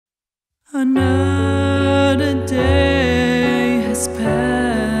Another day has passed.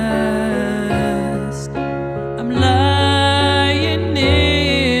 I'm lying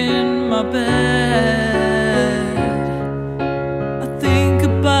in my bed. I think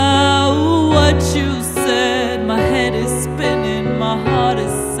about what you said. My head is spinning, my heart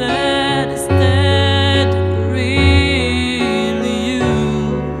is sad. Is that really you?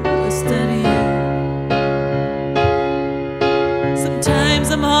 Is that you? Sometimes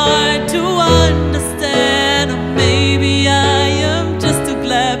I'm hard to understand, or maybe I am just too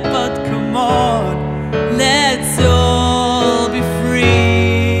glad. But come on, let's all be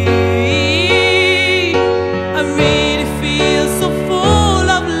free. I really feel so full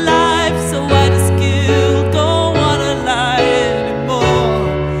of life, so I just don't wanna lie anymore.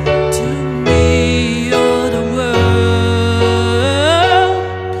 To me, you're the world.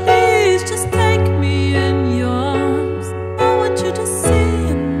 Please just take me in your arms. I want you to see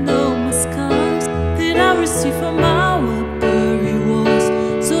and know my scars that I received from our buried walls.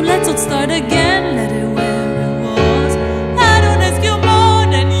 So let's not start again, let it where it was. I don't ask you more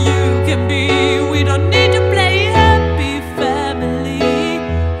than you can be. We don't need to play happy family.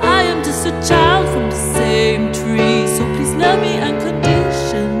 I am just a child from the same tree. So please love me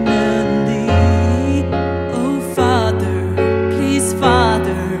unconditionally. Oh Father, please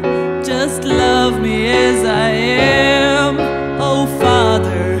Father, just love me as I am. Oh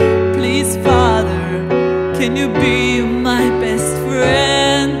Father, please Father, can you be my best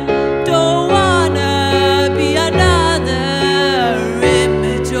friend? Don't wanna be another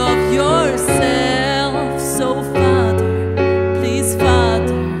image of yourself. So Father, please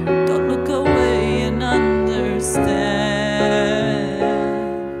Father, don't look away and understand.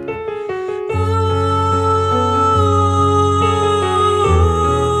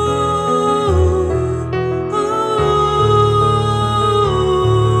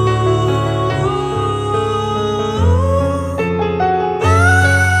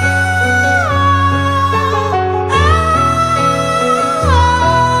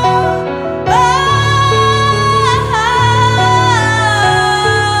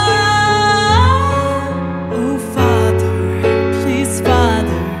 Oh Father, please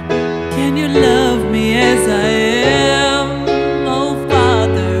Father, can you love me as I am? Oh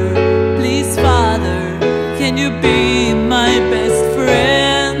Father, please Father, can you be my best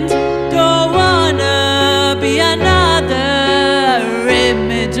friend? Don't wanna be another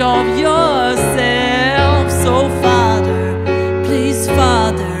image of yourself. So Father, please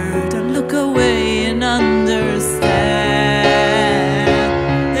Father, don't look away and understand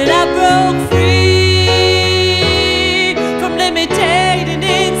that I broke free from limiting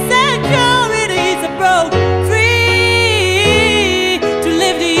insecurities. I broke free to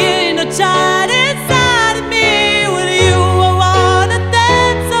live the inner child inside of me. With you I wanna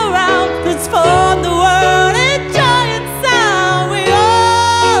dance around, transform the world in joy and sound. We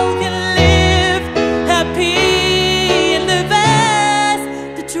all can live happy and live as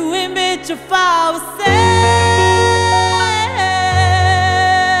the true image of ourselves.